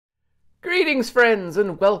Greetings, friends,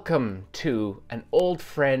 and welcome to an old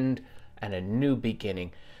friend and a new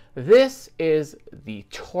beginning. This is the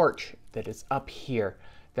torch that is up here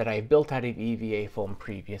that I built out of EVA foam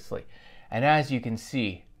previously. And as you can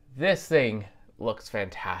see, this thing looks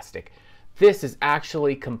fantastic. This is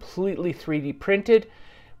actually completely 3D printed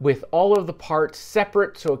with all of the parts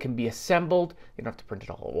separate so it can be assembled. You don't have to print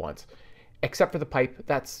it all at once, except for the pipe.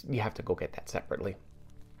 You have to go get that separately.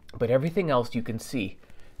 But everything else you can see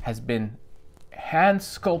has been hand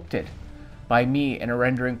sculpted by me in a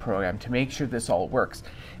rendering program to make sure this all works.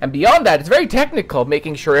 And beyond that, it's very technical,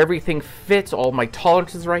 making sure everything fits, all my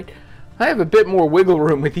tolerances right. I have a bit more wiggle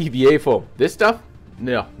room with EVA foam. This stuff,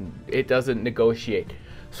 no, it doesn't negotiate.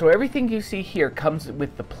 So everything you see here comes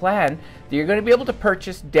with the plan that you're going to be able to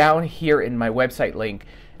purchase down here in my website link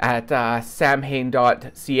at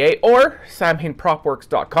samhain.ca or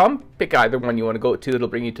samhainpropworks.com. Pick either one you want to go to, it'll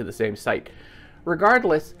bring you to the same site.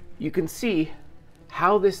 Regardless, you can see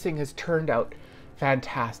how this thing has turned out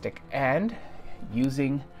fantastic. And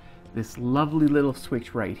using this lovely little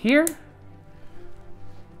switch right here,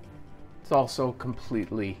 it's also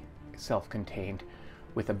completely self-contained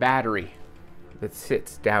with a battery that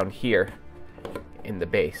sits down here in the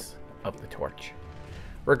base of the torch.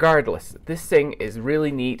 Regardless, this thing is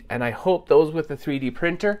really neat, and I hope those with a 3D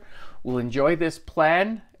printer will enjoy this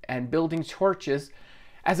plan and building torches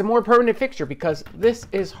as a more permanent fixture, because this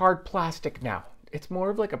is hard plastic now. It's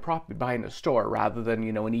more of like a prop you buy in a store rather than,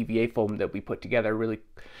 you know, an EVA foam that we put together really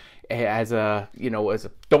as a, you know, as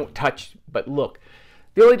a don't touch but look.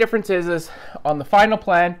 The only difference is on the final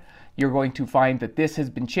plan, you're going to find that this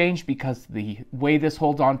has been changed because the way this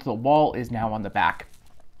holds onto the wall is now on the back.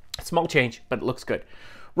 Small change, but it looks good.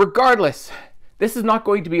 Regardless, this is not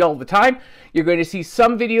going to be all the time. You're going to see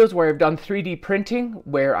some videos where I've done 3D printing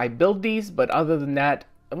where I build these, but other than that,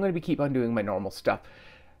 I'm going to keep on doing my normal stuff.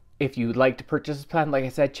 If you'd like to purchase this plan, like I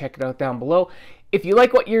said, check it out down below. If you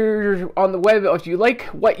like what you're on the web, if you like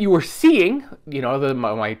what you were seeing, you know,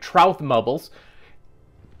 my trout mubbles,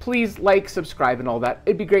 please like, subscribe, and all that.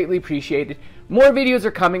 It'd be greatly appreciated. More videos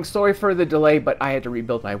are coming. Sorry for the delay, but I had to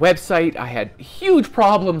rebuild my website. I had huge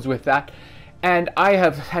problems with that, and I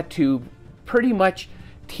have had to pretty much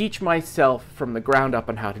teach myself from the ground up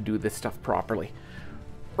on how to do this stuff properly.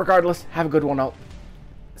 Regardless, have a good one. I'll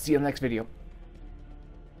see you in the next video.